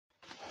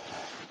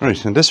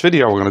Right, in this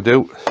video we're going to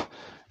do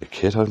a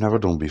kit I've never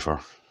done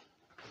before.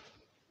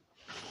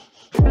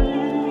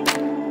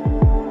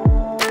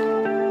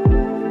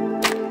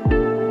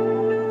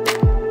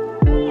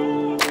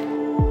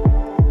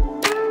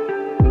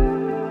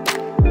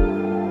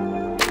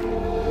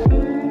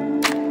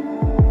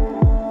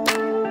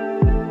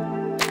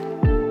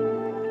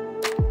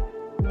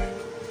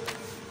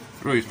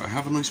 Right, I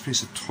have a nice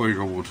piece of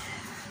Tigerwood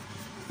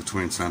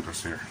between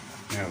centres here.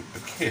 Now, the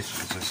kit,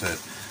 as I said,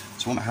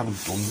 it's one I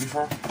haven't done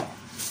before.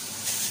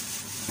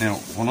 Now,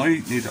 when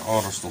I need to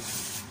order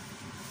stuff,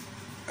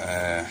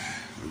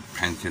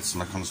 pen kits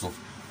and that kind of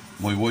stuff,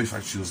 my wife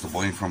actually does the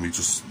buying for me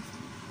just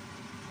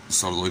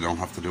so that I don't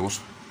have to do it.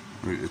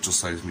 It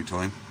just saves me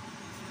time.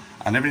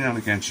 And every now and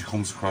again she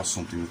comes across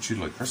something that she'd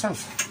like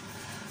herself.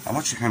 And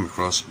what she came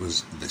across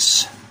was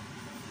this.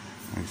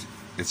 Right,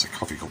 it's a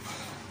coffee cup.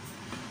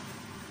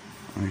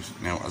 Right,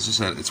 now, as I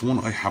said, it's one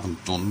I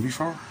haven't done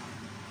before.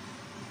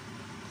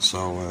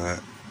 So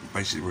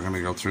basically we're going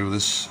to go through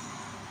this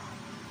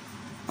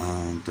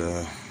and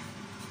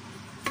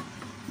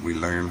we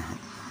learn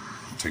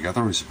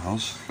together, I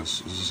suppose,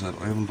 because as I said,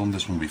 I haven't done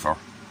this one before.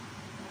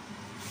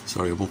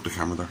 Sorry, I bumped the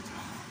camera there.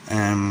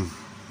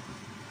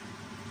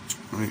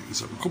 Right,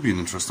 so it could be an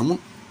interesting one.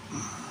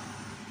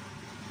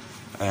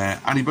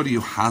 Anybody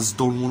who has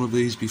done one of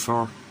these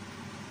before,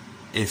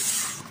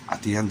 if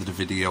at the end of the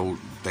video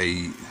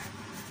they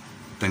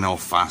know a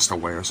faster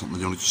way or something,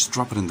 just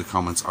drop it in the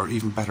comments, or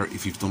even better,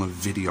 if you've done a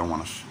video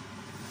on it,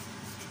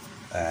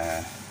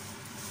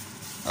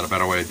 at a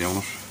better way of doing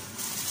it,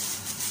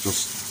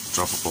 just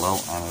drop it below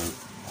and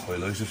I'll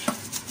highlight it.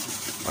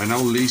 I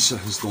know Lisa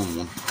has done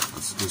one.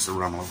 Lisa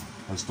Ramelow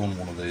has done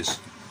one of these,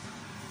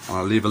 and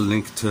I'll leave a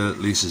link to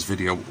Lisa's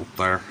video up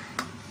there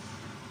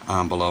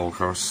and below, of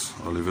course.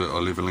 I'll leave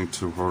a link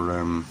to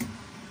her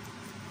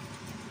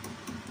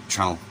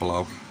channel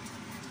below.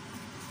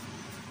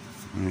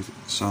 Right,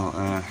 so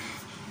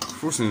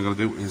first thing I'm going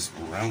to do is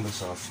round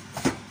this off.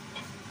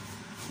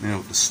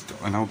 Now,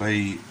 I know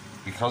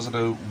because of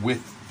the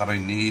width that I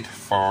need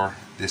for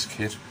this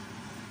kit,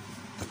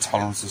 the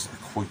tolerances are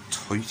quite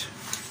tight,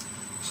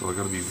 so I've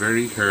got to be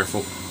very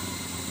careful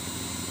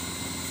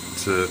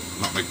to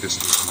not make this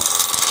too small.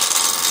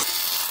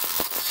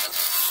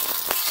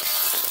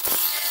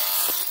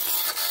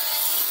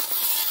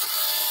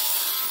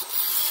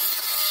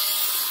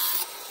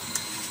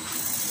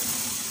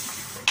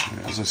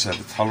 As I said,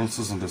 the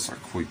tolerances on this are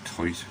quite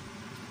tight.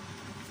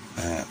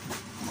 My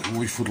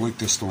wife would like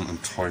this done in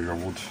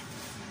Tigerwood.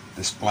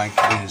 This blank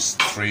is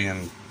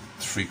 3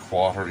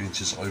 3/4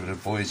 inches. I would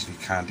advise, if you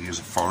can't, use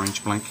a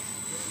 4-inch blank.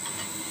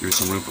 Give it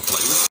some room to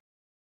play with.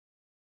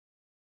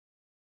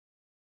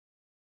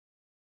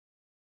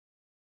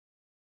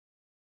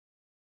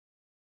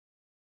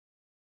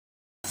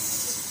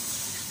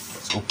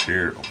 It's up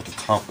here, up at the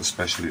top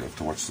especially, I have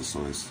to watch the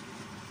size.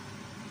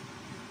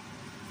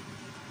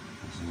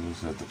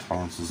 The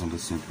tolerances on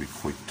this seem to be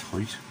quite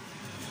tight.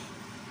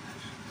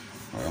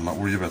 I'm not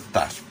worried about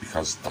that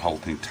because the whole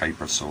thing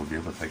tapers, so we'll be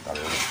able to take that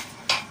out.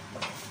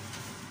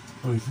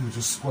 Right, we'll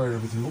just square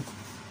everything up.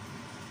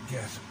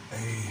 Get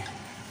a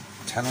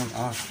tenon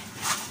on it,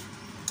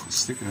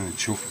 stick it in a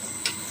chuck.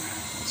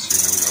 Let's see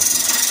how we go.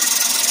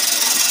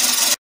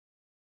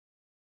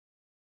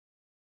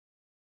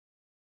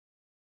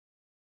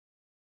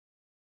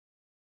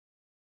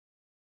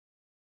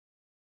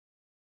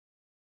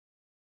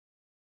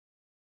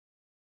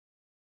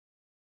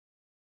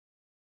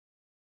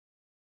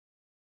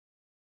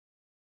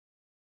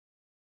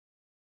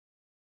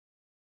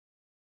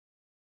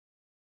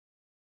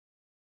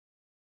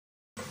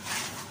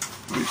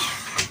 Right,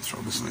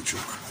 throw this in the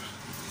chuck.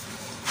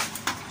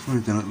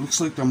 Right then, it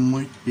looks like there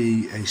might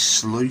be a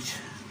slight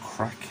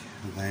crack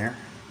there.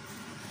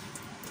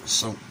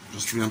 So,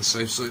 just to be on the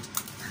safe side,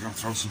 I'm going to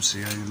throw some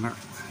CA in there.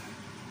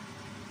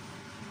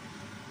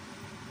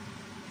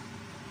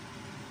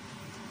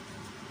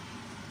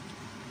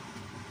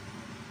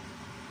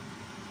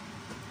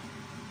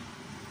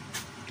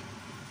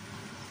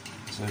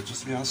 So,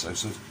 just to be on the safe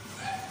side.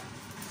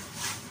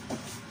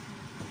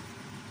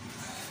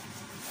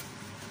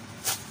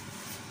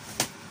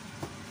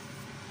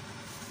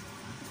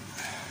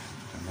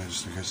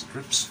 Just in case it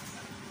drips.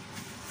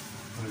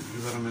 Right,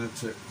 give that a minute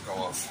to go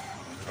off.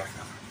 I'll be back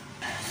now.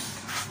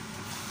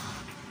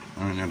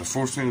 Alright, now the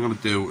first thing I'm going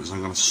to do is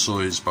I'm going to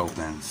size both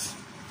ends.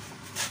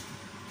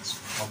 It's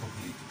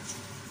probably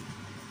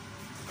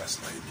the best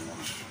way of doing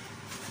it.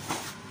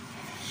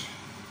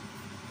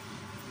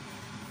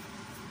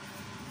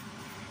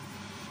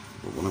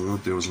 But what I'm going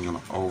to do is I'm going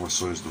to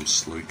oversize them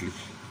slightly.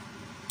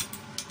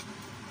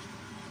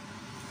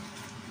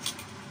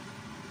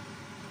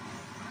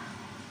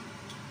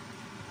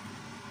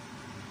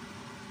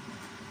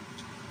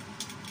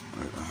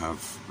 I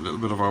have a little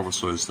bit of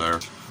oversize there,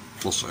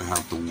 plus I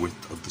have the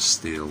width of the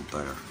steel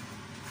there.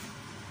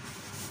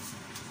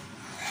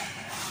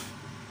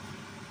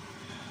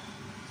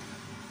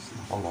 It's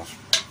not a whole lot.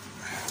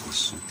 There's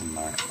something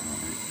there.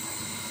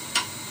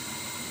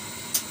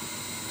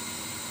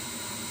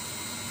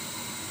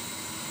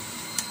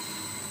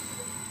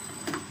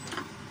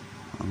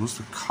 must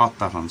have caught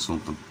that on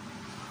something.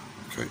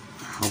 Okay,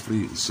 hopefully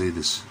you can see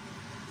this.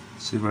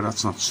 See where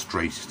that's not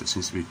straight, there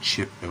seems to be a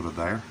chip out of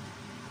there.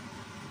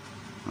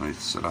 Right,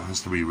 so that has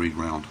to be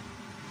reground,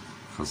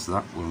 because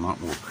that will not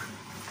work.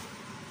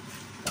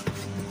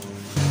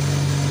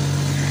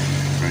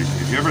 Right,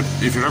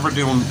 if you're ever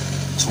doing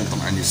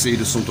something and you see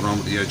there's something wrong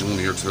with the edge of one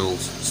of your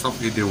tools, stop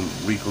what you're doing,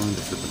 regrind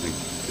the flipping thing.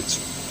 It's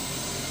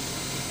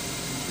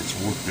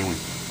worth doing.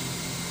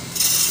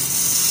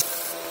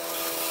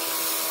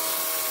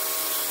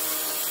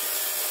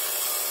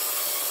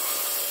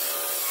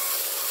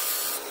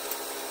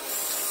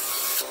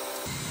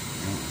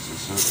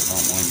 I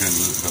don't mind getting a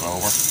little bit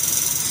over.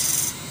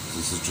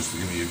 This is just to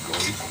give me a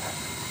guide.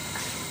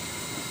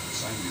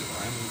 Same with the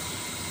end.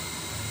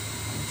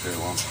 Okay,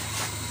 well,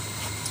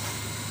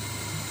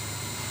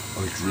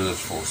 I'll drill it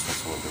first,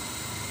 that's what I'll do.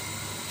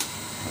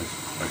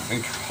 I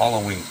think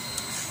hollowing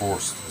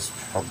first is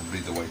probably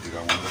the way to go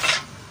on this.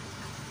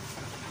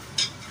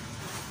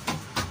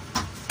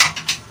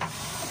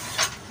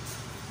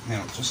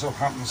 Now, it just so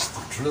happens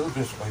the drill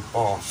bit I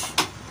bought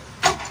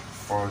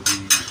for the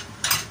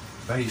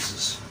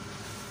bases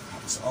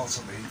has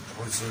also been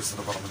the right size to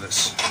the bottom of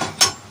this.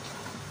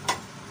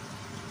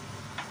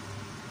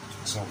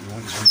 So we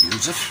might as well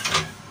use it.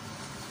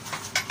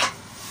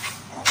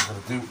 All I'm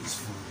going to do is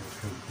find out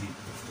how deep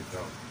we have to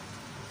go.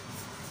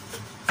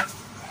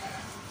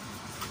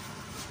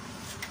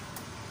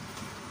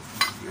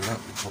 Yeah,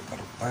 we put that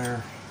up there.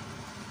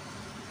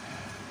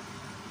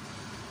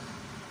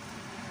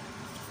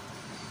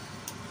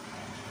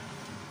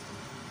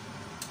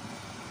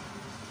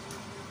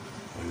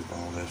 Move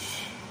all this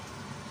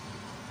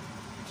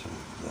to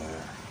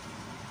there.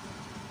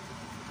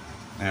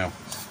 Now,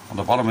 on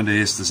the bottom of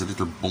this, there's a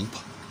little bump.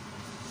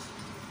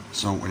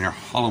 So when you're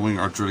hollowing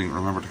or drilling,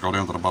 remember to go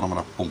down to the bottom of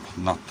that bump,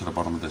 not to the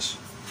bottom of this.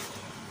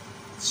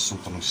 It's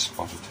something I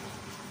spotted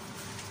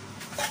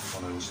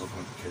when I was looking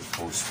at the kit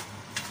first.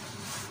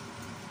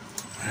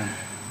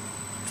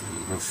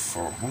 Drill about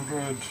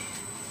 400.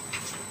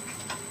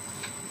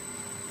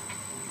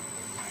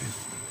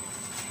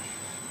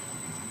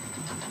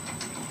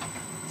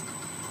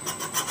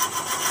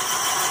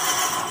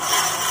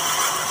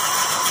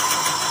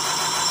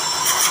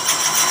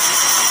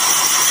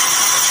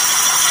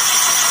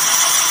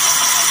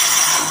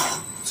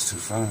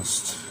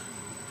 Fast.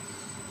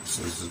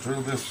 So is the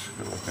drill bit,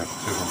 go like that, 200.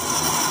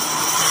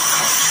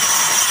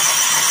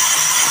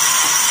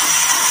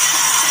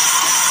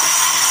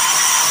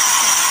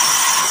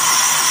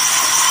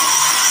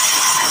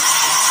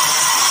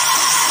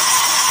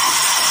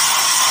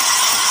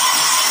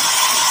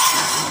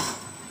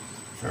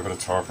 Fair bit of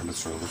torque on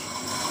this drill bit.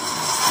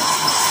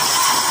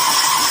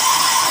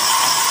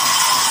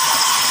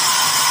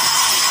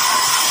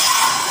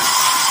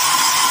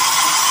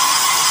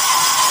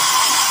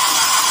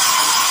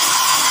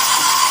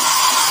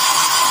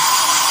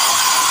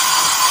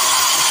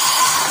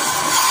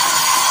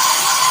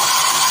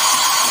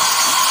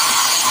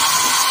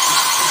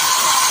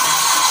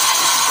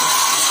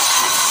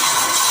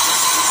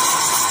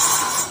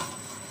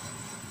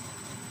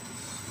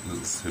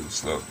 Too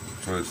slow.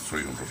 Try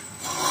 300.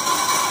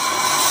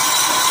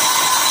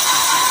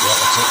 Yeah,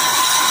 that's it.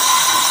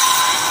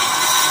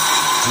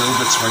 Drill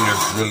bits when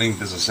you're drilling,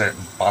 there's a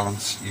certain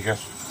balance you get.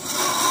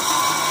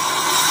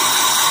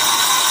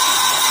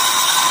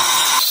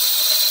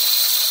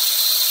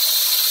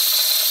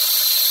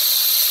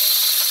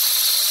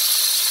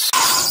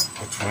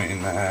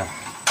 Between the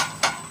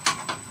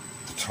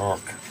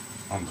torque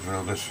on the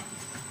drill bit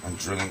and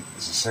drilling,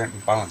 there's a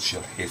certain balance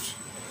you'll hit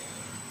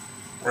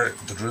where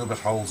the drill bit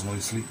holds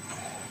nicely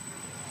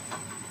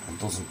and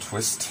doesn't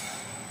twist.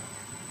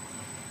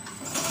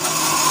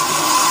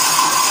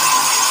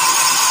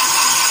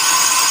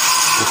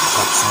 It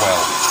cuts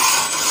well.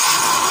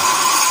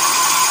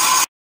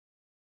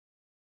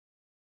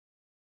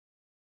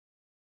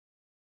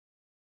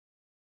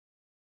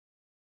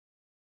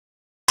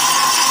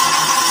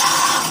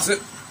 That's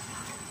it.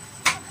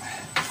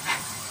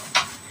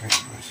 Okay,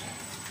 right.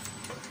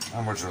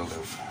 And we're drilled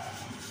out.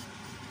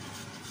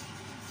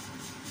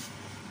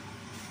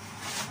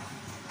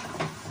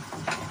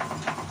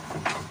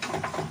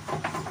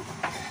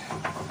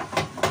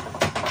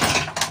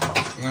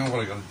 Now what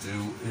I got to do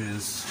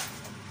is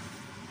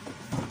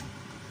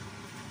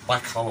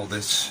back hollow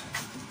this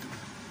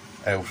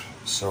out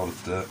so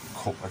that the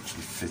cup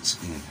actually fits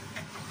in.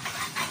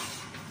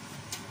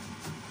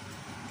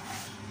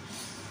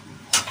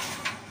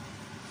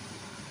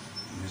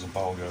 Use a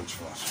ball gouge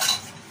for that.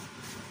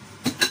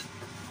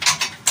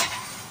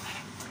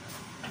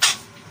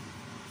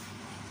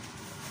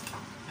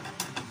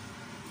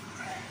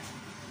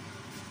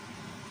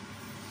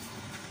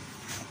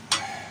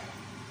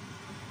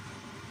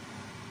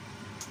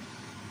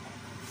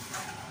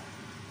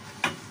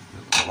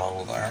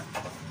 Low there.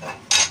 The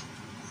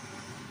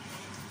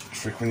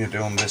trick when you're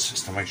doing this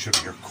is to make sure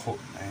that your cutting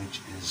edge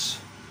is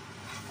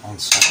on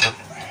center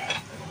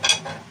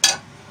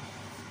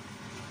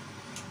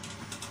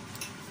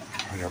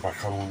when you're back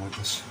hollowing with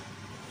this.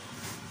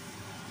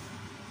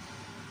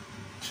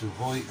 too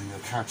high and you'll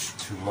catch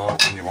too low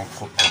and you won't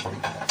cut properly.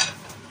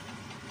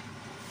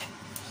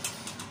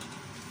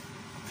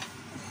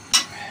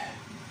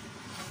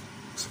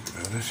 Looks like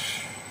about it.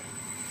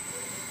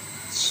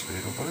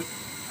 Speed up a bit.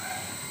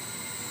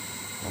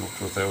 Going up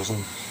to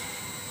 1,000.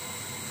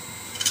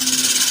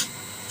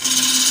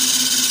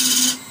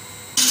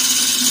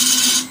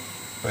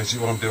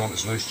 Basically what I'm doing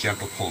is a nice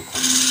gentle pull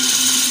cut.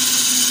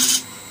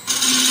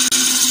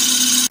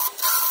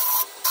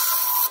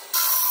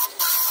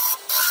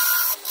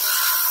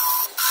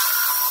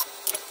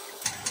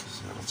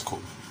 So that's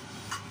cool.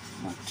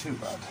 Not too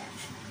bad.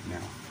 Now,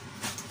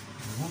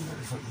 I wonder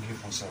if I can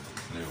give myself a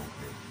clue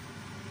here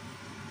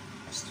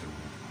as to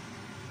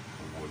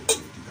what I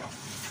need to go.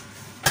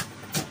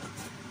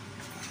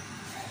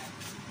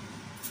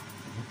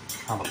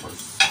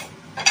 Calipers.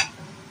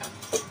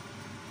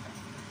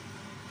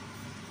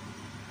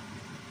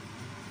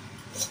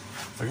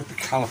 If I get the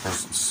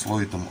calipers and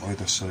slide them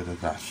either side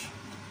of that,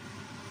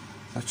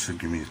 that should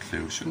give me a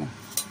clue, shouldn't it?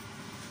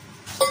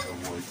 How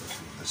wide I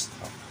think this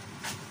top.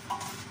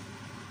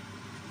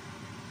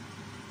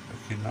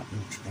 Okay, not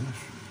much in it.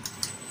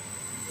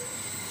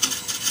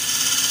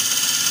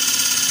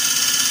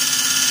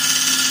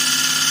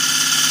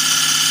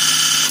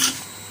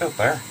 Out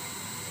there.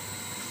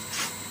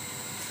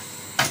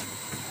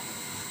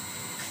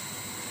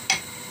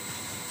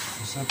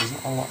 So there's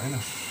not a lot in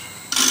it.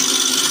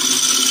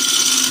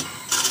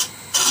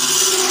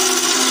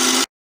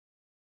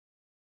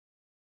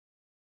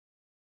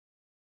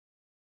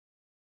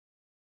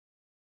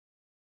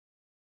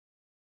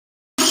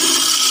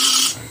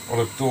 What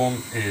I've done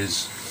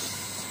is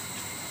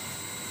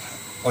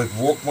I've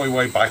worked my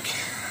way back,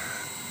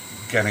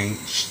 getting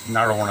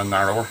narrower and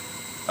narrower,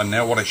 and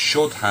now what I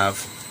should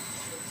have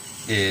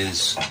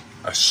is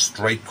a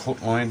straight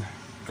cut line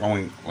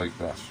going like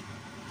that.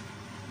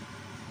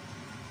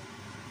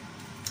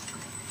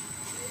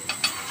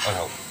 I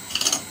hope.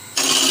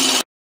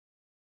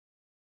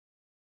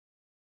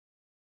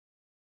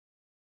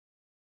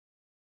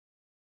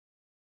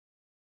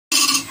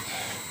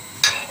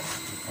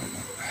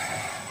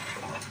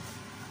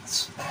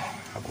 Let's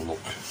have a look.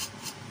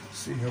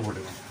 See how we're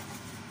doing.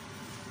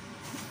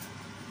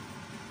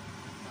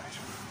 Right,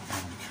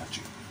 I'm going to catch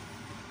it.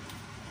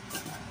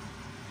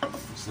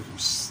 Looks like I'm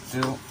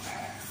still.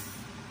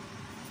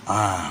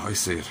 Ah, I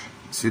see it.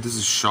 See, there's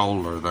a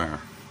shoulder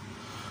there.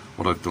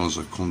 What I've done is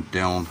I've come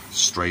down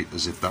straight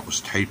as if that was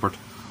tapered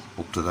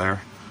up to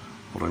there,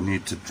 but I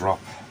need to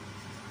drop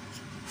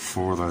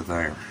further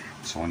there,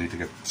 so I need to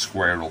get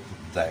square up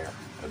there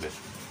a bit.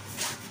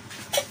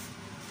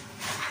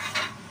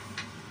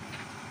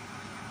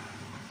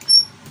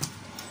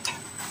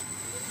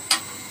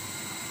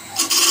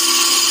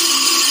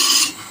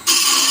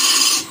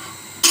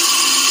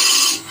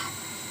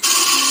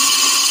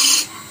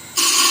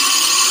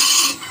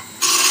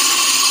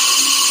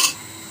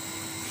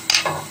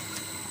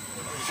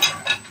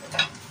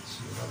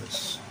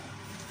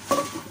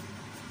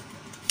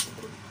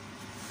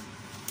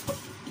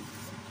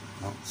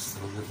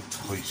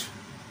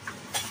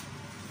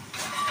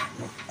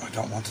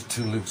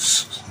 Too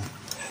loose, so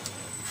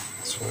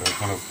that's why I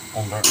kind of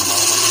under and over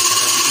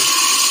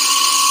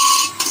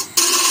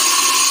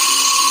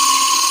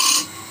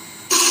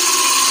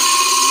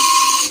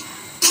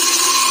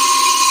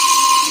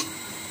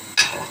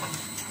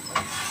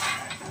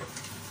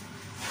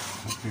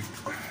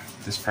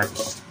this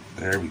purpose.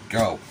 There we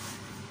go.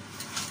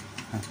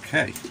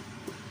 Okay,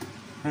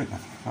 right then,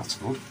 that's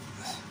good.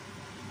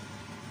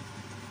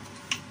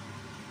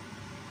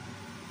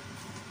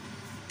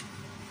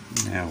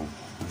 Now,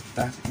 with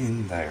that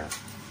in there,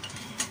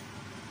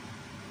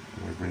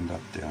 we bring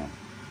that down.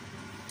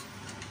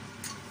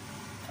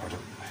 Or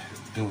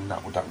doing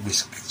that, would that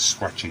risk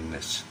scratching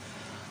this?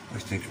 I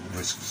think it would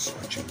risk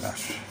scratching that.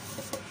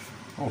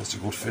 Oh, that's a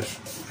good fit.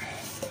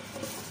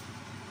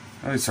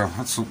 Right, so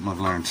that's something I've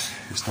learned,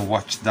 is to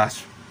watch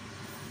that,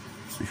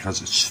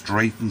 because it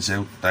straightens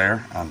out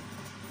there and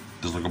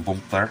there's like a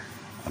bump there,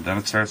 and then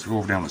it starts to go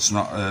over down. It's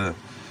not a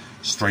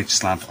straight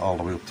slant all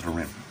the way up to the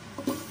rim.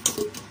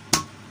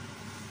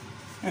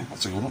 Yeah,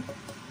 that's a good one.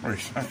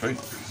 Right, okay,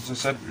 as I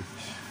said,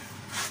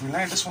 we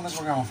learn this one as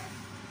we're going.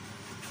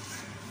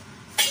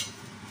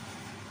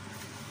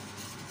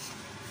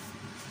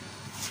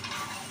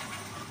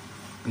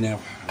 Now,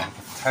 I'll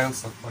put the tail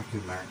stuck back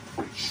in there,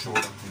 make sure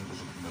that thing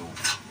doesn't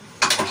move.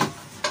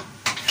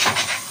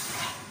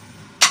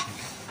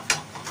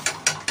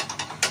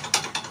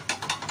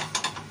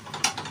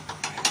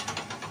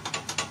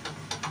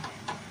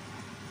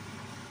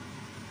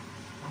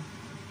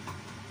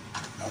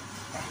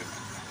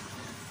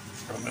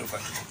 Move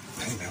that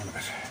thing down a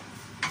bit.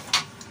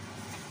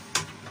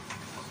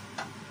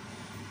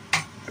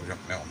 There we go,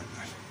 now I'm in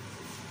that.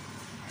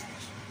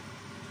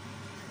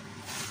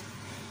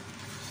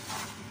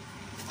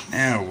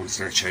 Now we'll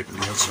start shaping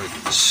the outside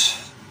of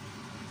this.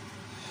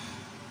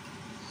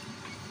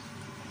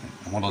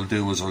 And what I'll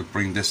do is I'll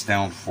bring this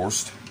down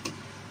first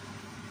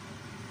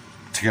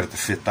to get it to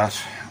fit that,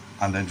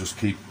 and then just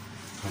keep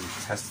kind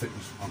of testing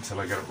it until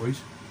I get it right.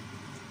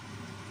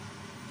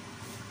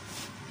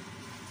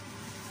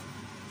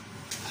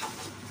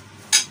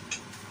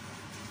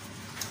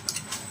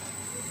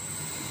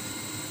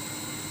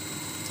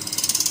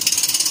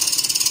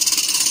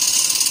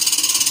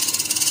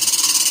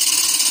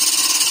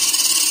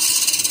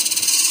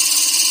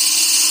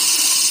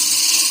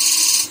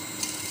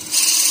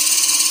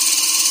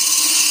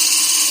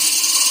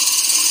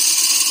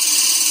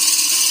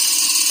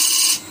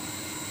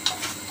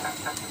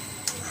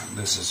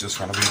 just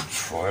going to be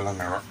trial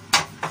and error.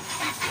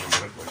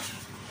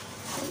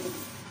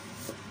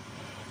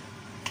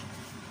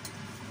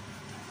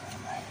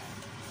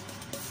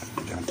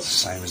 Down the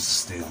same as the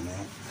steel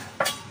now.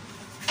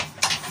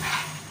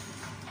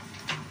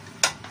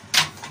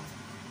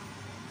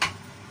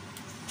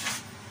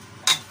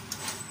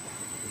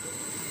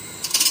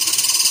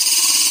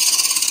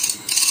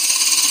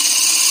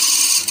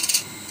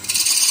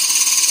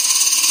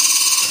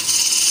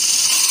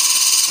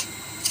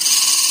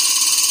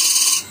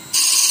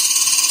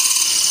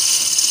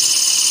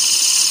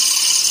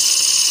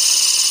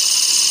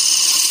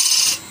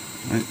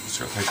 Right, just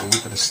got to take a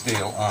whip of the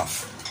steel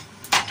off.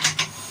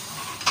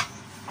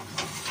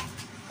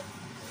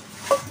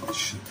 It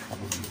should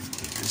probably be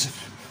it, is it?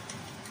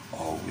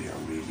 Oh, we are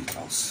really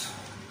close.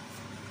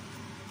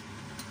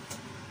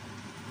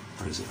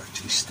 Or is it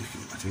actually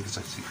sticking? I think it's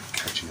actually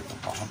catching at the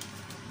bottom.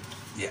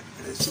 Yeah,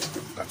 it is.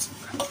 That's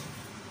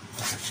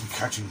actually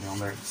catching down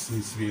there. It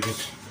needs to be a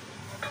bit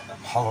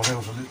hollowed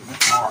out a little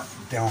bit more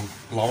down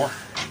lower.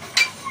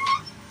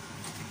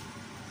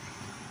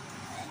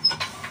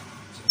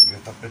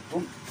 Get that bit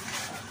done.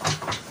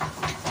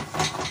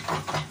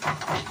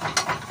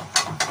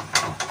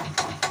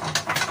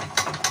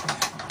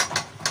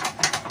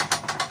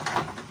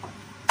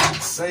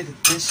 I'd say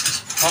that this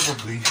is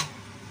probably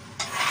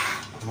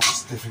the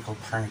most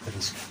difficult part of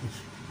this kit.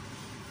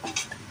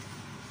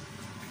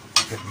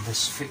 Getting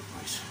this fit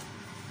right.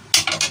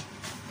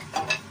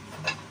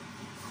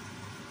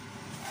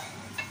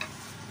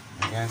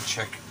 Again,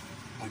 check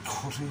my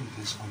cutting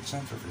is on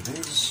center. It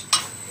is.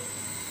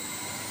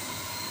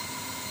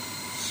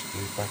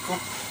 Speed back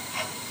up.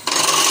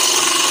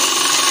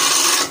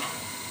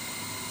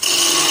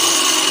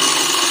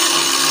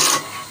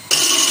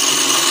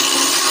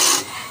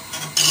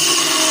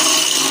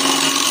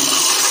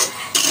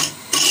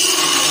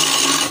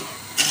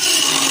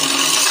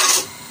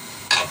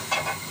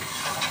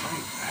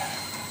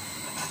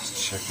 Let's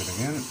check it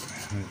again.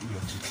 You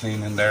have to clean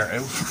in there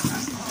out.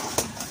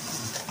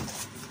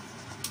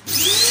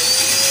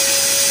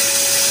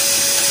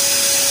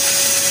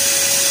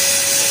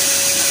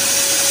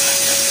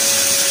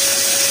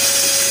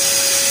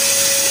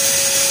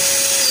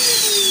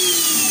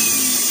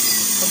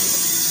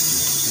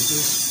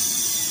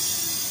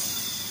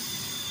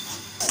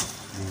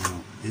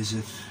 Is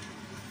it?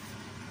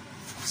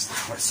 That's the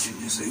question,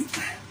 you see.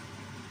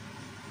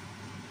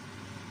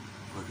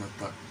 I got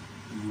that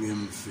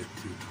rim fit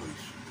too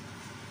tight.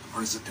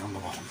 Or is it down the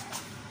bottom?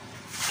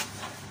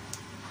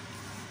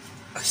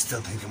 I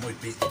still think it might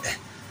be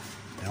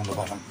down the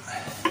bottom.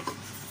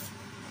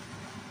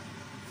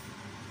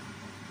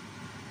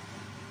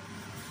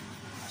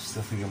 I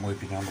still think it might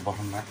be down the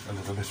bottom there a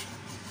little bit.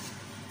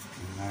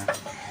 There. But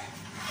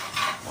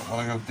what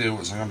I'm going to do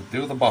is I'm going to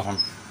do the bottom,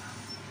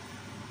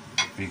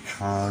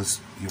 because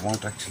you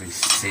won't actually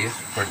see it,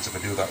 whereas if I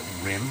do that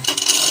rim,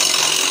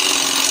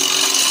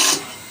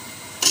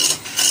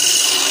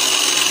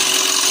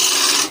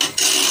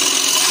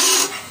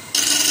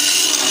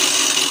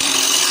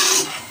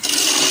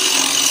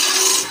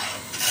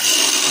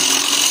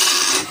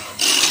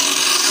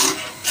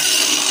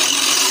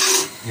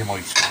 you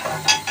might.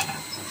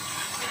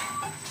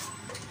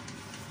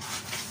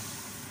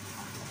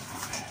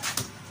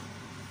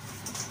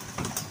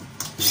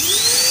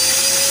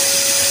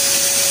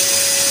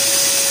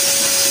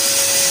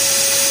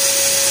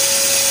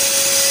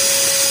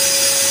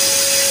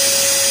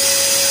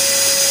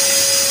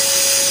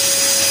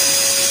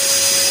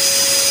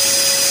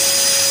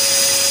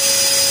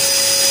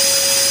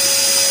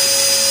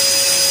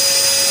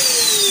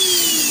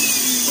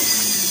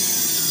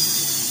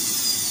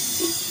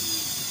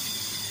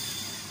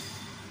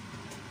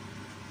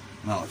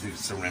 No, I think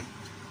it's the rim.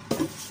 I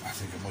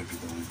think it might be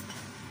the rim.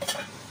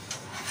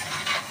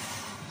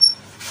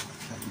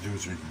 What I can do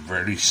is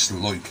very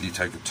slightly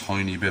take a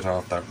tiny bit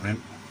off that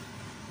rim.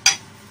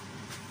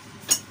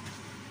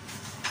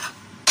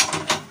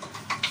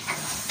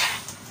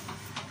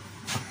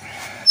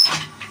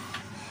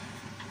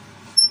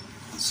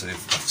 Let's see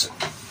if that's it.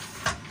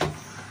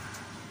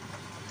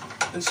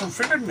 There's some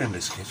figuring in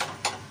this kit.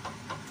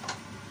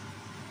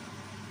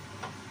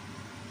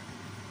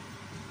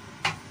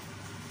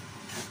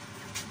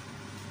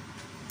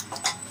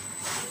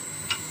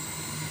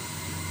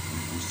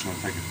 I'm going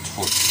to take a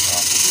touch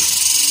off of this.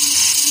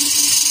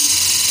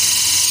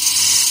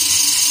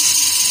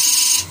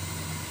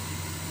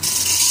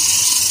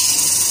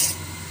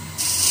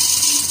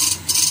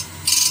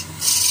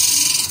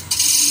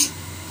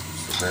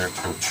 Just a bare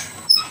touch.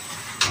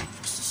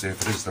 Just to see if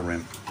it is the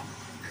rim.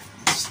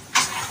 It's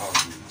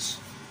causing this.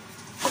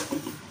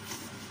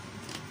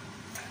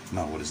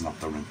 No, it is not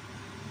the rim.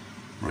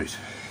 Right,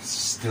 it's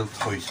still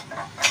tight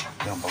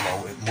down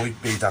below. It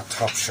might be that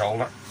top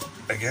shoulder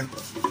again.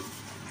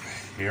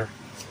 Here.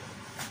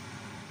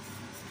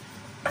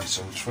 Okay,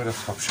 so we'll try the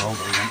top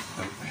shoulder again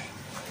and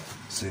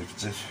see if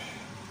it's it.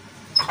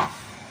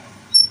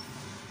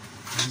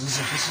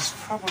 This is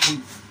probably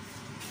the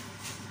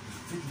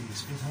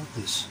fiddliest bit of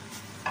this.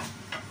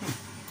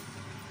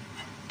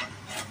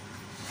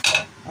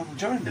 Oh,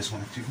 enjoying this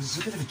one actually, because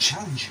it's a bit of a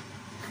challenge.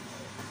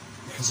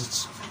 Because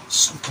it's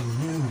something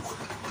new.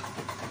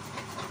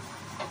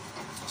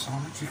 So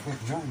I'm actually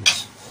quite enjoying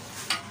this.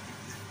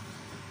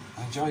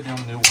 I enjoy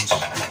doing new ones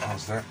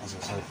because they're, as I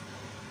said, a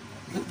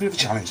little bit of a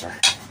challenge there.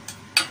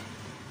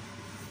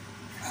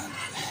 And I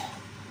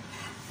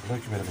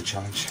like a bit of a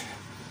challenge.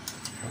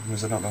 The problem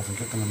is I don't often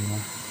get them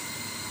anymore.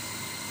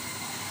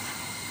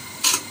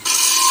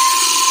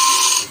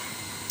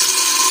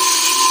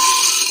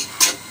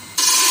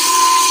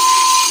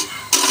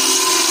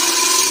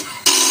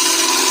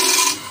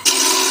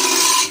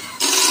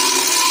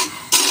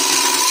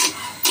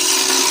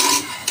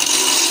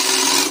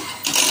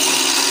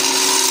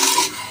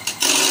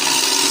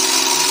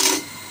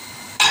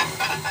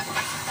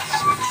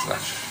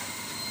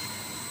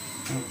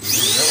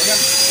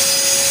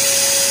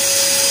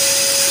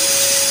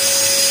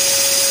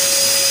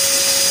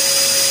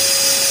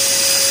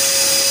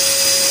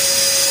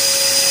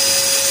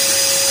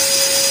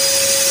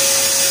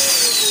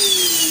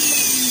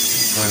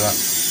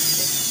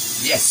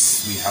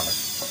 Yes, we have it,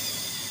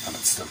 and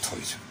it's still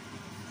tight.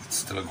 It's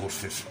still a good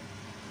fit.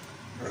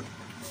 Right.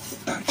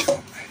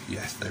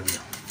 Yes, there we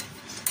go.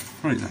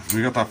 Right then,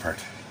 we got that part,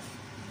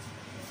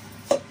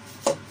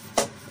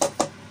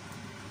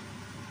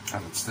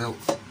 and it's still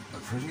a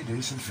pretty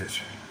decent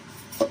fit.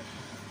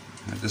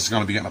 Now, this is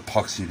going to be getting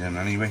epoxied in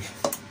anyway.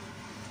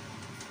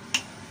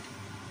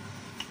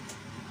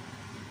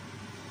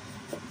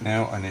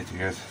 Now I need to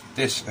get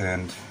this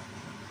end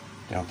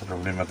down to the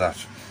rim of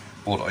that.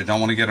 But I don't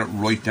want to get it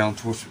right down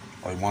to it.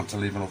 I want to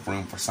leave enough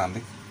room for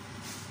sanding.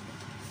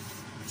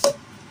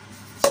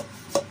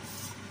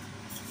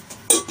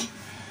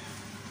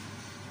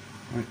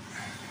 Right.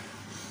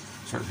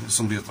 Sorry, there's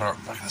somebody at the door.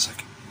 Back in a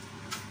sec.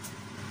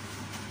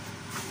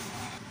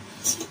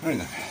 Right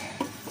then.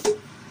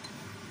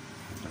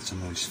 That's a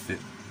nice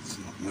fit. It's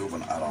not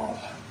moving at all.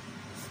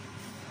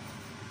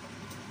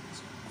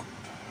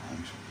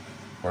 Right.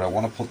 Where I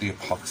want to put the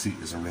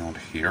epoxy is around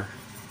here.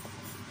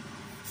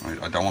 Right,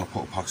 I don't want to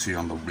put epoxy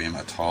on the rim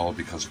at all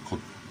because it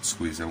could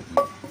squeeze out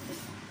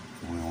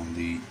around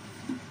the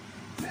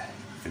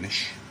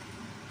finish.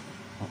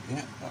 But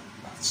yeah,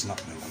 that's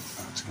not moving.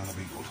 That's going to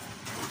be good.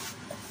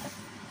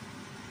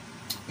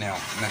 Now,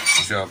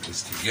 next job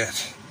is to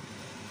get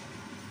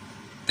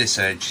this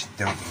edge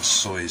down to the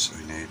size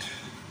I need.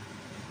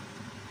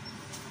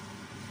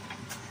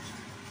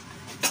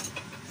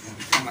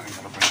 And I'm going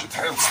to bring the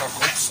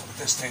tailstock up so that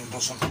this thing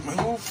doesn't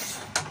move.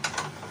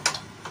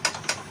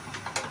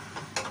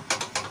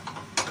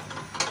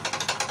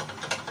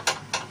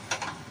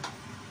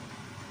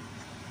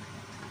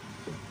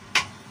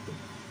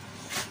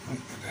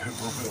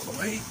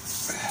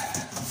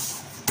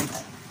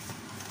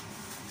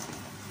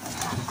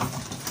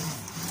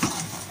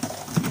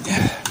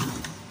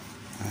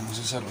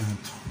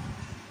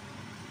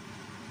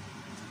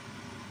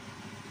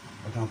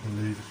 I don't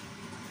believe it.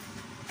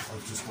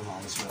 I've just done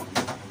all this without the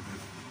mic plugged in.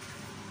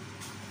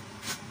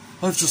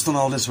 I've just done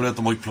all this without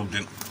the mic plugged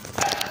in.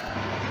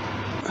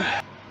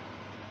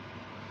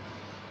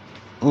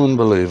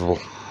 Unbelievable.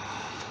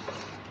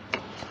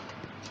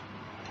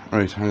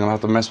 Right, I'm gonna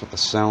have to mess with the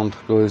sound,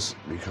 guys,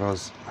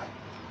 because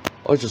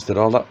I just did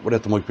all that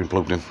without the mic being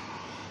plugged in.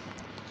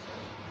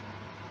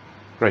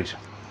 Great.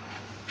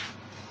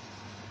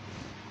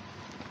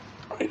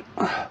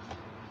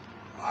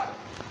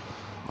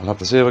 I'll have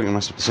to see if I can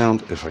mess with the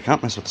sound. If I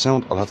can't mess with the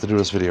sound, I'll have to do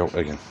this video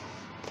again.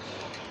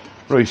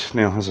 Right,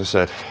 now, as I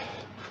said,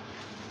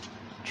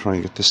 try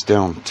and get this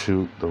down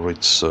to the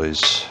right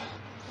size.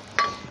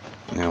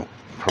 Now,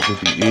 probably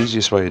the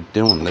easiest way of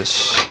doing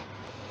this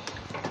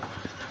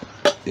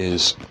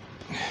is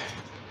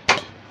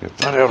get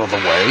that out of the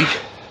way,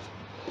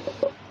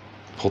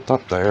 put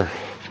that there,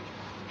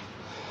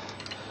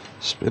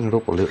 spin it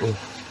up a little,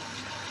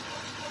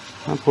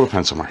 and put a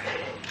pencil mark.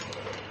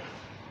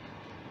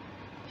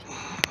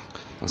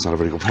 That's not a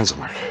very good pencil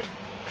mark.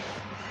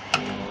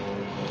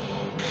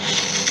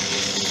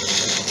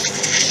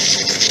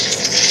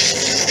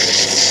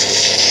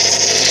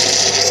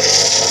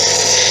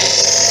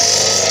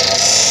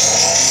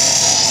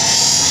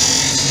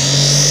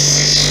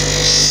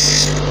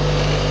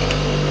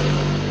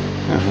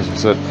 Yeah, as I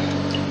said,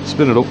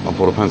 spin it up and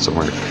put a pencil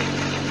mark.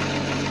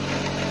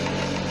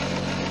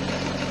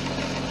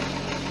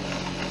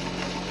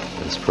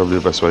 It's probably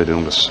the best way of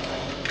doing this.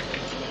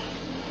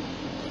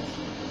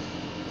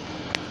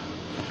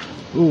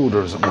 Ooh,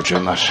 there isn't much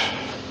in that.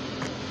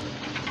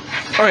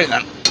 Alright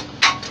then.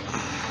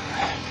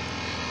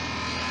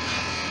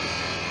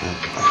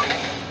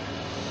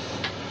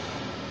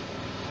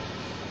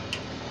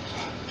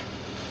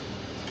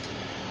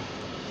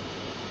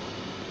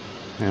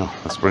 Now,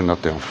 let's bring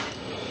that down.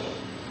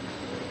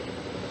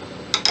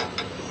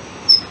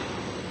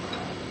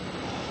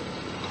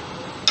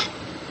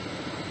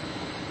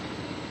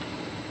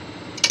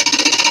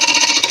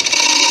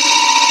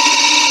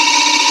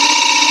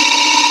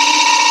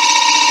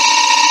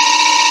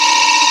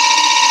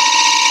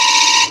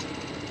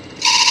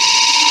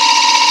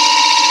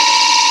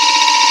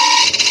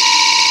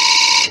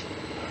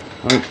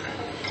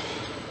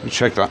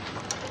 check that.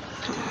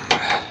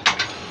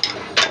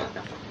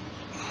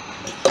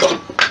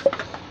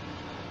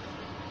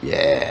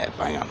 Yeah,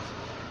 bang on.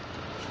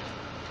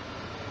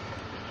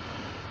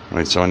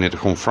 Right, so I need to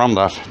come from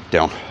that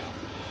down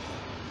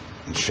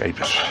and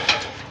shape it.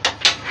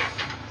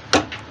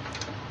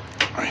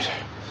 Right,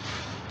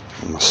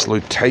 and a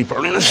slight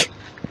taper in it.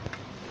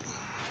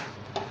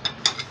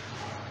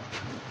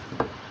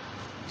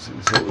 See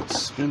how it's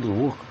spindle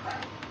work.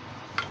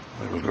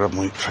 I will grab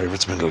my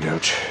favourite spindle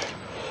gouge.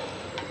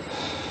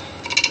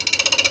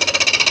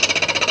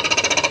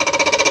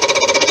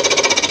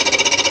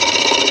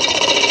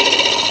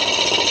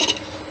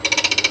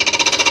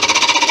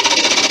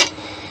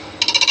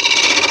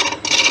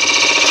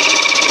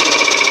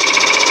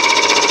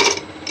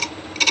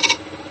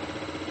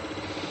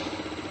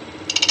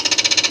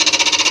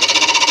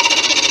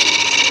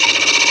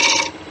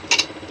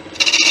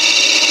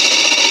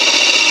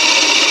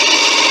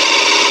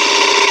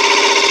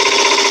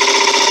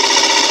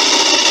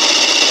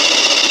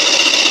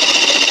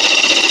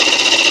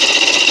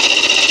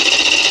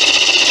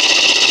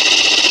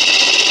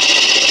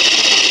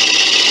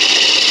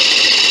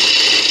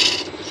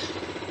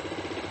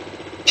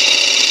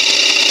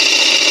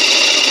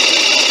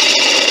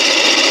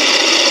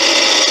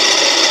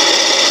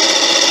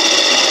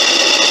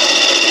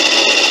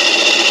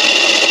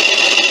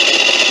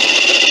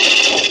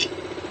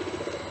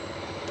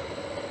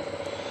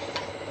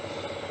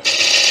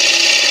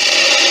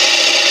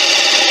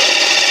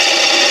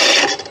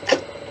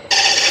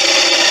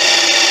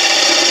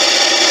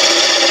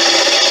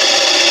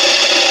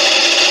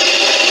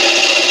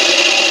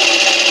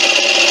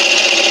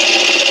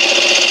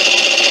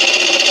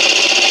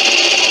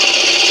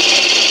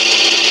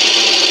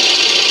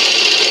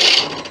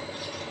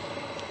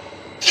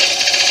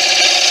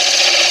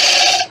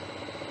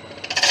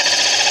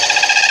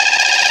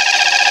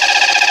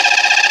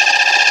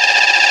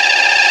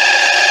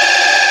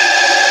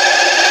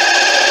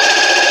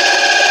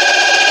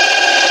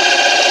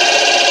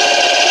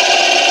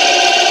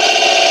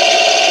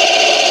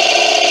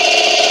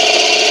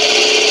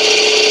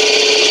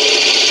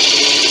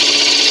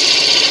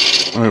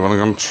 What I'm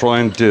going to try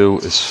and do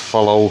is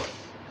follow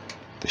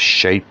the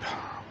shape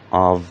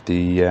of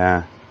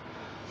the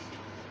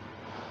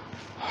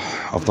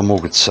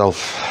mug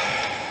itself,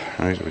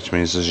 right? Which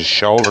means there's a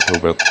shoulder to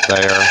about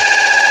there,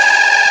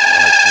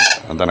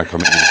 and then I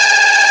come in.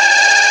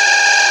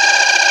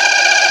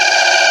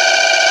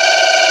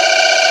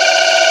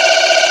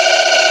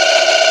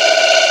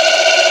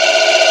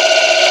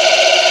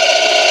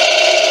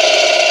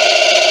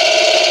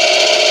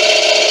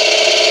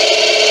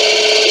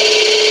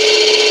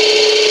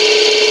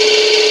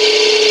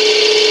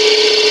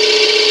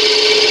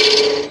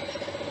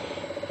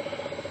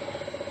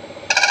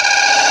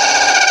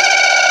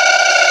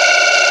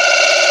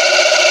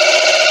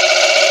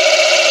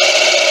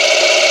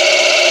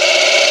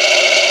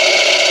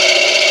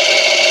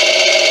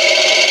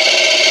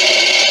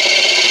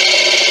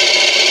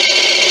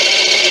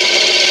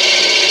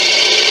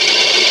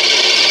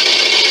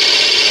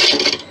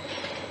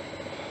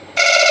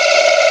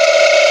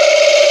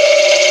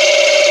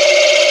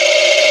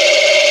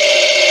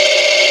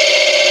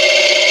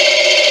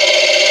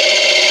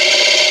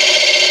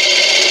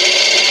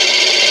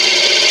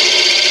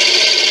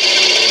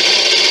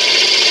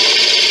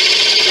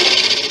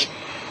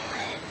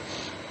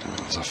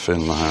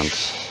 In the hand.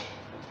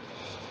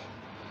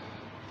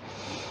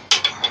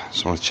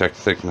 Just want to check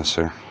thickness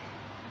here.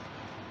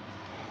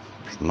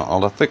 It's not all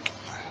that thick.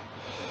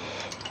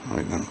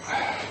 Right then,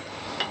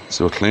 let's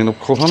do a clean up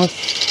cut on it.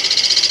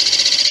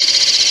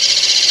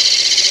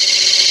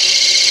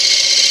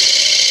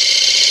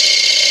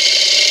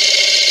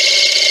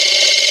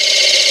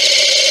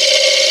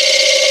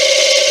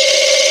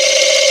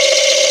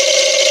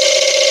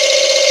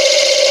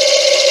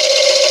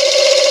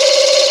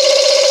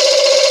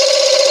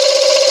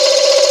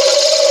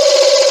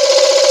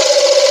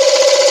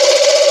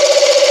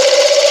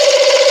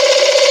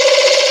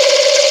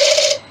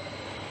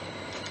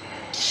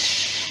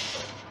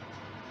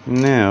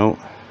 Now,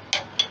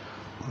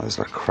 where's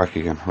that crack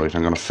again? Right,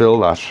 I'm going to fill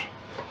that,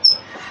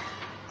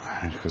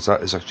 because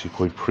that is actually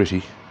quite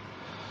pretty.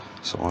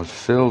 So I'll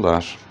fill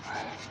that,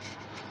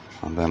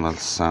 and then I'll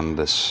sand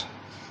this.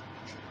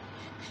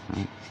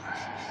 Right.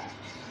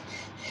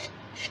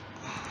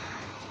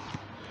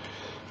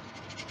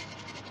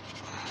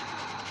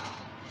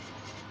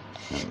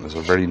 And there's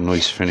a very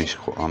nice finish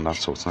cut on that,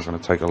 so it's not going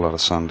to take a lot of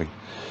sanding.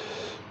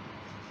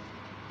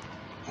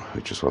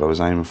 Which is what I was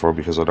aiming for,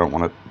 because I don't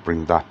want to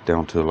bring that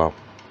down too low.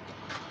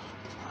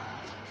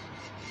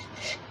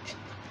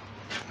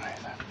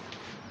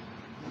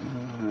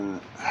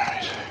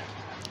 Alright.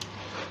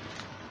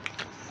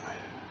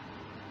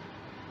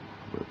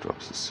 Where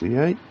drops the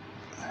C8.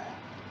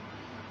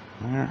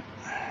 There.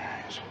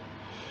 Right.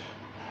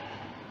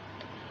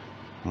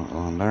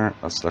 On there.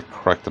 That's that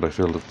crack that I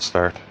filled at the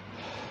start.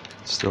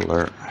 It's still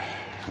there.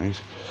 Right.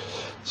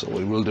 So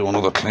we will do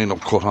another clean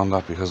up cut on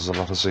that, because there's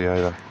a lot of CI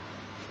there.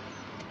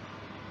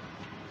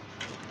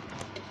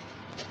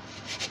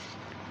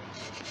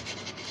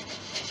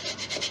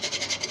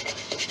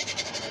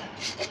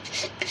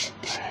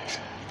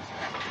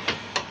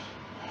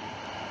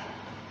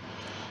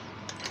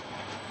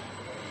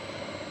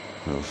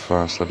 A little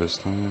faster this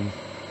time.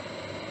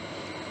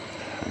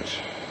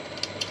 Right.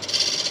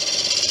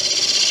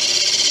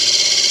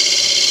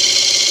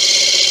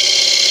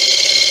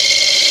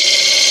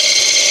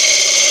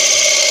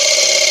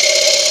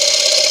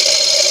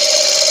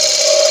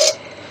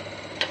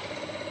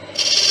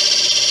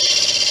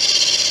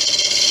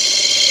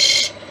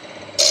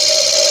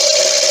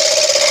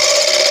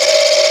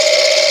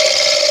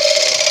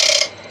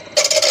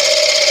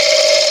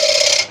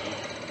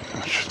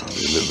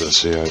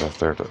 See out up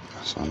there to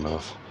sand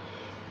off.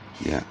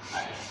 Yeah.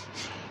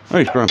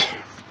 Right, Grant.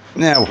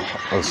 Now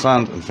I'll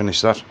sand and finish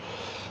that.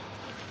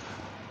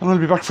 And I'll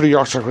be back for the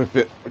Yorkshire Grit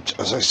bit, which,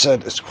 as I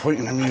said, is quite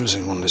an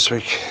amusing one this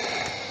week.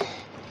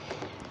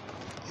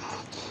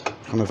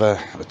 Kind of a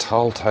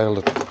tall tale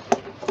that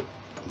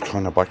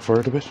kind of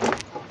backfired a bit.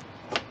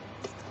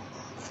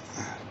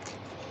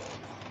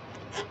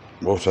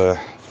 But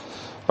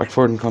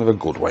backfired in kind of a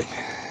good way.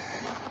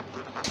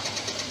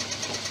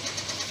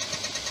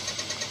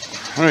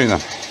 Right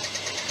then,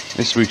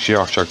 this week's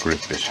Yorkshire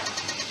Grit bit.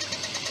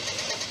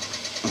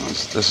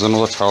 This is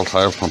another tall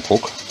tale from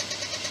Puck.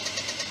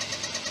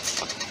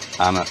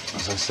 And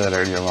as I said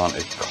earlier on,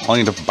 it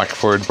kind of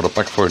backfired, but it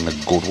backfired in a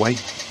good way.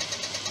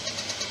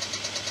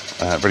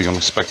 Very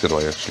unexpected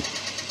way, actually.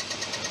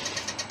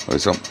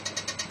 Right, so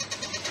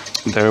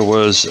there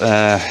was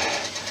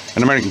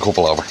an American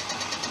couple over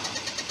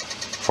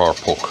for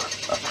Puck.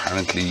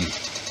 Apparently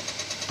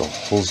the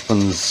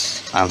husband's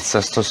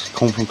ancestors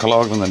come from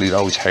Cloughlin and he'd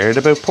always heard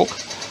about Puck,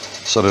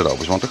 so they'd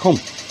always want to come.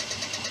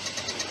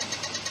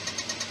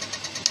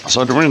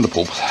 So they were in the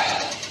pub,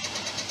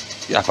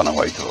 yapping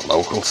away to the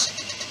locals,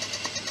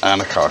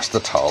 and of course the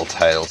tall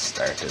tale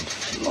started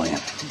flying.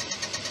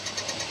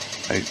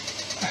 Right.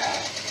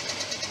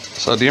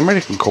 So the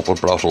American couple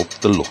brought up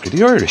the luck of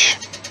the Irish,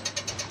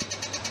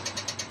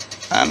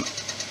 and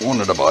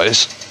one of the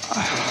boys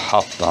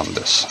hopped on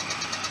this,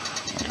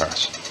 of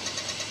course.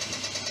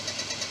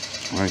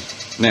 Right.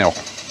 Now,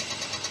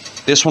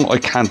 this one I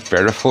can't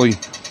verify,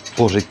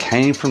 but it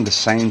came from the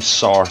same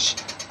source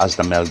as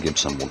the Mel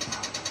Gibson one.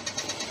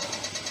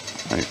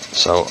 Right,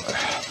 so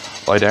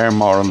I'd err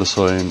more on the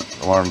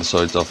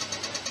sides of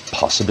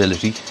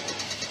possibility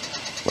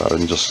rather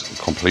than just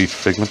complete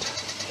figment.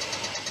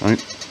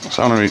 Right.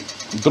 So anyway,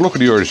 the look of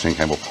the Irish thing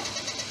came up,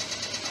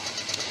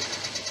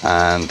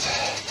 and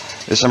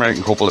this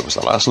American couple, it was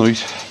the last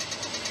night,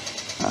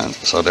 and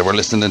so they were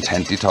listening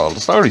intently to all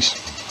the stories.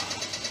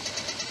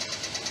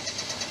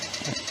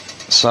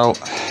 So,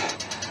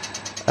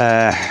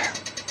 as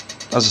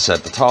I said,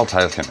 the tall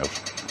tale came out,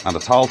 and the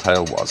tall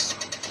tale was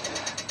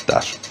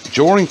that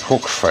during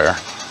Puck Fair,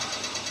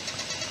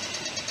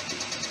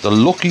 the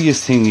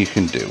luckiest thing you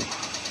can do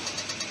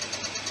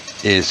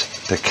is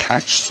to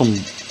catch some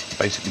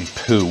basically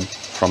poo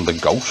from the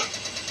goat,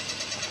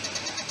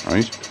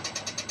 right,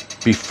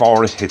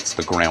 before it hits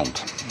the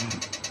ground.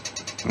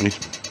 Right?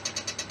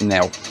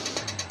 Now,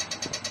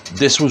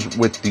 this was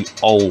with the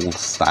old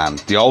stand.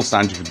 The old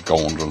stand you could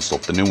go under and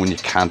stuff. The new one you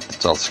can't,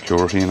 it's all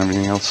security and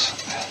everything else.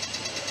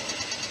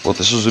 But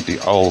this was with the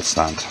old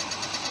stand.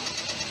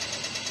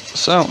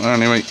 So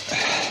anyway,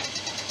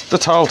 the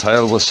tall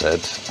tale was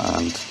said,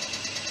 and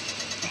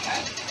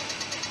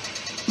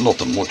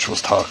nothing much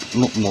was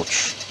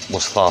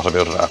thought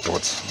about it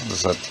afterwards. It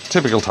was a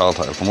typical tall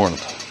tale from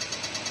Ireland.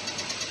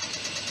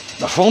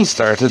 The fun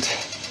started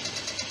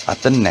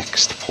at the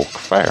next Puck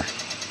Fair.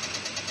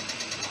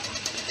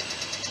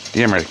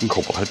 The American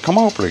couple had come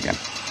over again,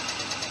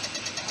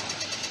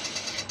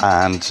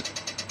 and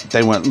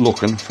they went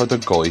looking for the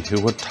guy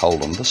who had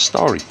told them the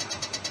story.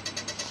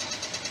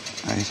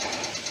 Right.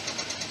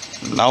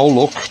 No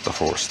luck the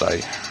first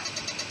day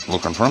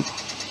looking for him.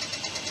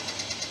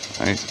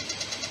 Right.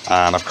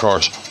 And of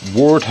course,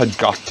 word had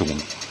got to him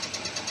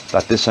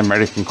that this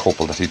American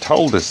couple that he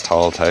told this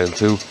tall tale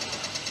to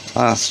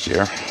last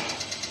year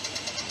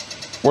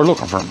were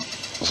looking for him.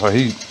 So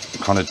he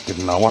kind of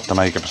didn't know what to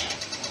make of it.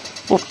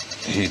 But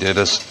he did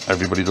as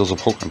everybody does a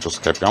Puck and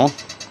just kept going.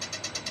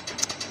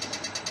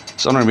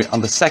 So anyway,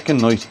 on the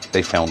second night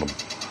they found him,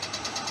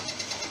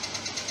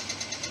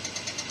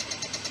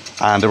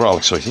 and they were all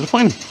excited to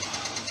find him.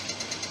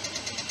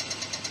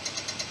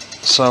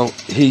 So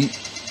he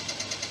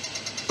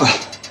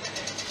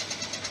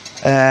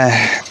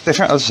they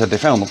found, as I said, they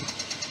found him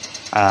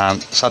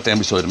and sat down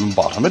beside him and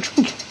bought him a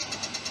drink,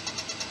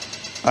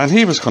 and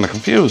he was kind of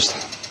confused.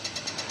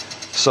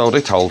 So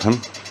they told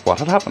him what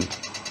had happened.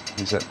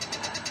 He said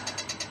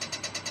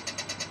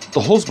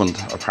the husband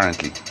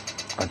apparently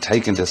had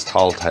taken this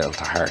tall tale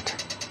to heart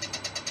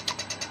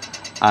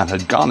and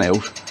had gone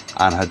out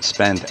and had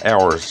spent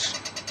hours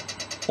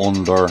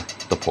under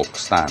the Puck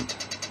stand,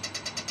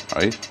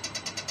 right?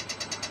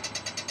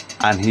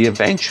 And he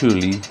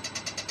eventually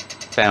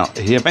found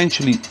he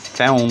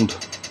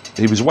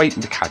was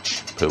waiting to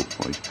catch poo,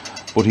 right?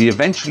 But he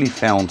eventually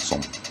found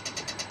some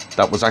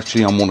that was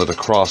actually on one of the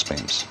cross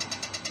beams,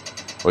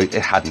 right?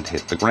 It hadn't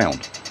hit the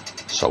ground,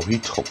 so he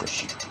took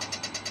it.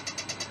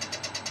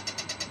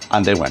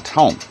 And they went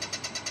home,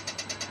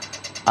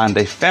 and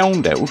they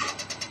found out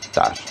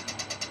that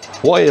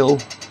while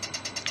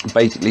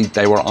basically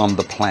they were on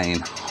the plane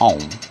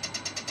home.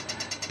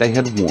 They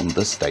had won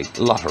the state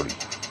lottery.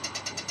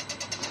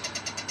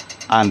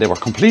 And they were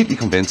completely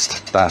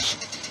convinced that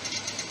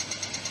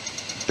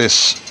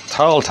this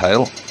tall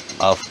tale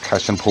of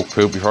catching puck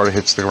poo before it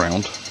hits the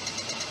ground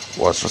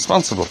was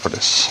responsible for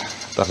this,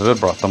 that it had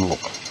brought them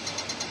luck.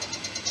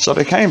 So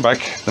they came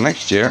back the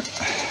next year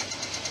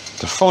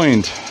to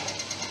find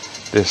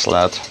this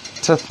lad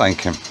to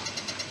thank him.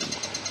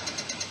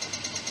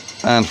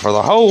 And for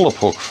the whole of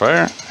Puck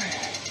Fair,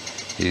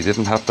 he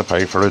didn't have to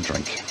pay for a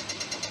drink.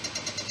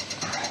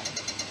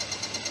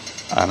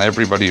 And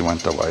everybody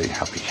went away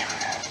happy.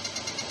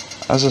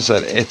 As I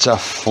said, it's a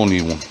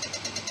funny one.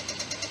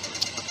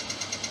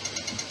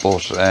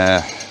 But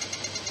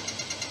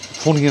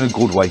funny in a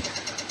good way.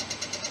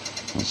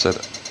 I said,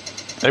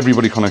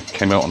 everybody kind of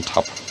came out on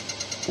top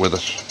with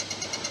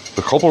it.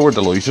 The couple were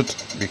delighted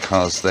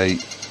because they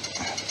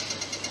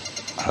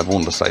had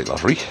won the state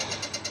lottery.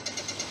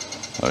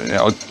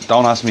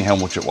 Don't ask me how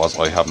much it was.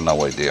 I have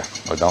no idea.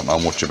 I don't know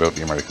much about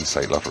the American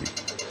state lottery.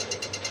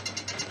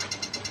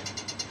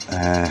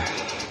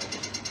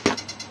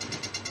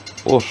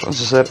 But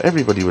as I said,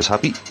 everybody was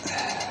happy.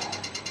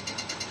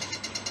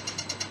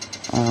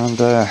 And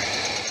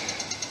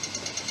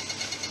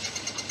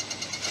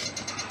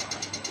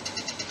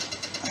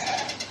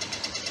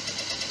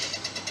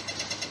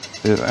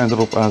it ended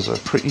up as a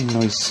pretty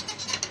nice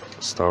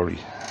story.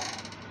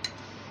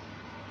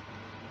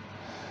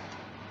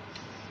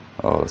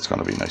 Oh, that's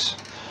going to be nice.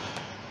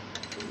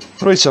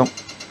 Right, so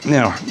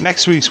now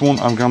next week's one,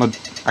 I'm going to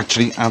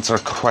actually answer a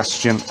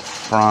question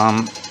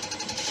from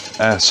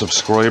a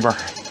subscriber.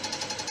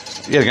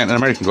 Yeah, again, an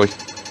American guy,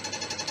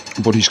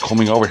 but he's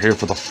coming over here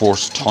for the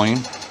first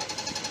time,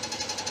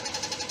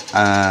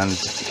 and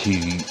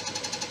he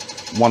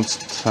wants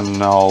to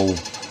know,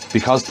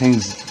 because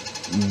things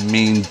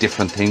mean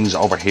different things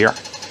over here,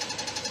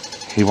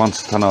 he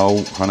wants to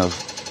know kind of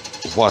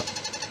what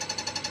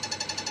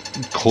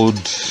could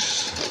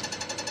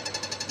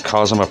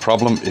cause him a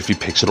problem if he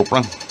picks it up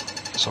wrong.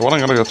 So what I'm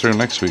going to go through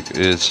next week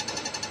is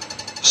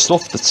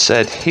stuff that's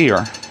said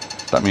here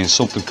that means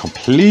something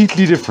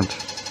completely different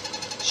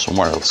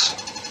somewhere else.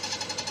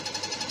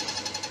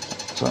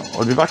 So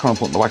I'll be back when I'm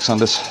putting the wax on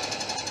this.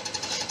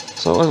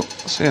 So I'll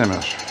see you in a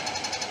minute.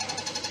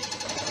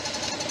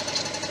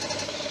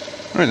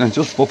 Right, then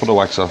just buffing the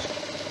wax off.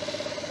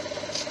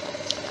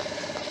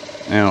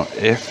 Now,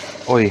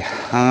 if I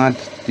had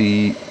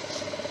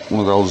one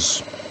of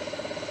those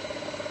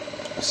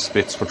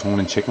spits for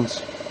turning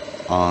chickens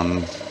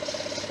on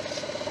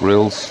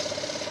grills,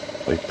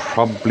 I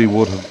probably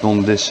would have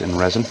done this in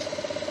resin.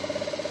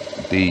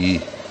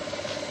 The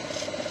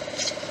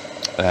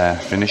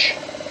finish,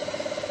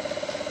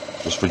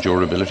 just for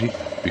durability,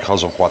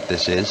 because of what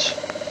this is.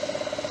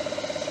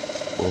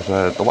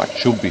 But the wax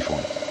should be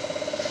fine.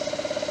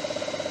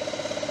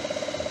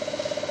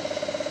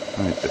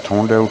 Right, they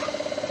turned out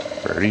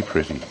very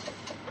pretty.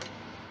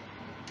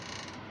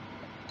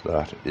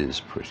 That is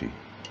pretty.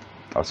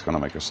 That's going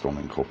to make a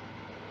stunning cup.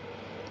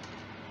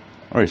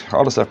 Right,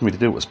 all that's left for me to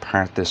do was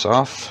part this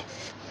off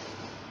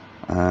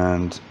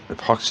and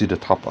epoxy the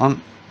top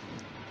on,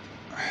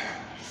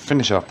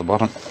 finish off the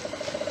bottom,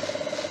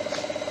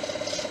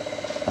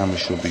 and we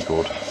should be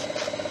good.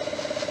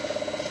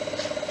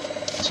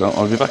 So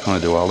I'll be back when I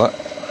do all that,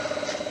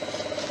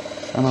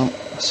 and I'll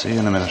see you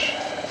in a minute.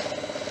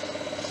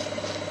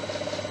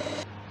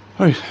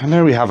 Right, and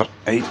there we have it,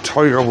 a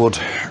Tigerwood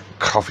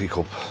coffee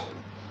cup.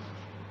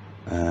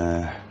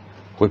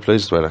 Quite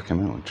pleased with the way that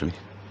came out, actually.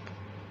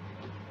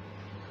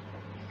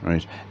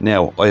 Right,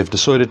 now I have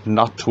decided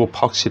not to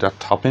epoxy that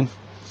top in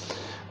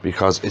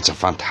because it's a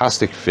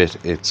fantastic fit.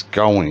 It's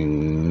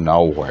going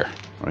nowhere,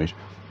 right?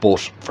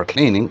 But for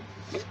cleaning,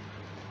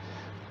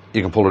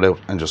 you can pull it out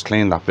and just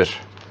clean that bit,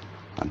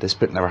 and this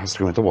bit never has to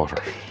go into water.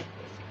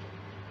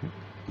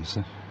 You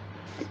see?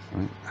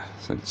 Right,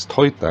 so it's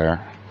tight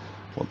there.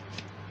 Well,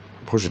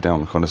 push it down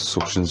and kind of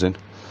suctions in.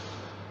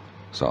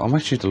 So I'm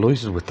actually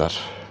delighted with that,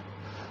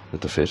 with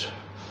the fit.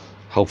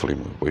 Hopefully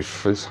my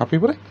wife is happy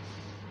with it.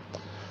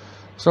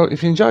 So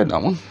if you enjoyed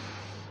that one,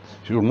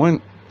 if you wouldn't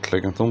mind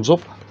clicking thumbs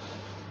up,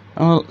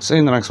 and I'll see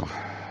you in the next one.